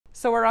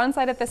So we're on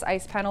site at this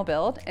ice panel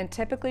build, and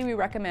typically we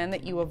recommend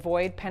that you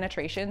avoid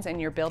penetrations in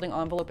your building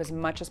envelope as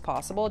much as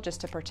possible just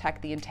to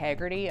protect the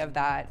integrity of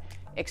that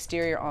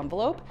exterior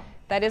envelope.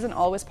 That isn't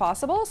always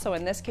possible, so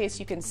in this case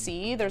you can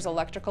see there's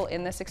electrical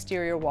in this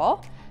exterior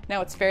wall.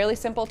 Now it's fairly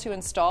simple to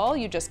install.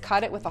 You just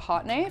cut it with a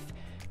hot knife.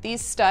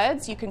 These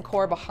studs you can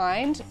core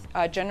behind.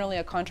 Generally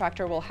a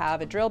contractor will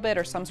have a drill bit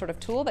or some sort of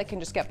tool that can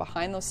just get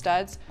behind those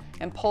studs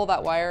and pull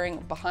that wiring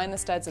behind the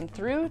studs and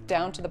through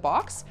down to the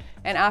box.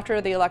 And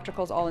after the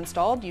electrical is all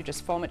installed, you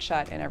just foam it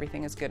shut and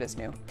everything is good as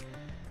new.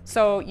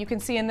 So you can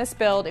see in this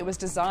build, it was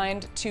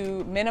designed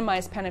to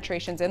minimize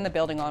penetrations in the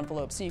building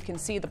envelope. So you can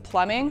see the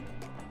plumbing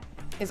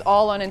is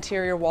all on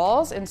interior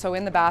walls, and so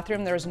in the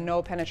bathroom there's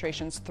no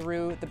penetrations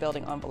through the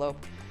building envelope.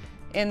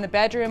 In the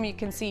bedroom, you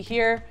can see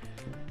here,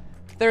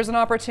 there's an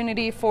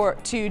opportunity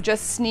to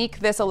just sneak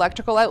this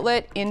electrical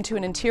outlet into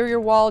an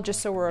interior wall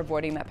just so we're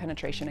avoiding that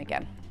penetration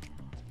again.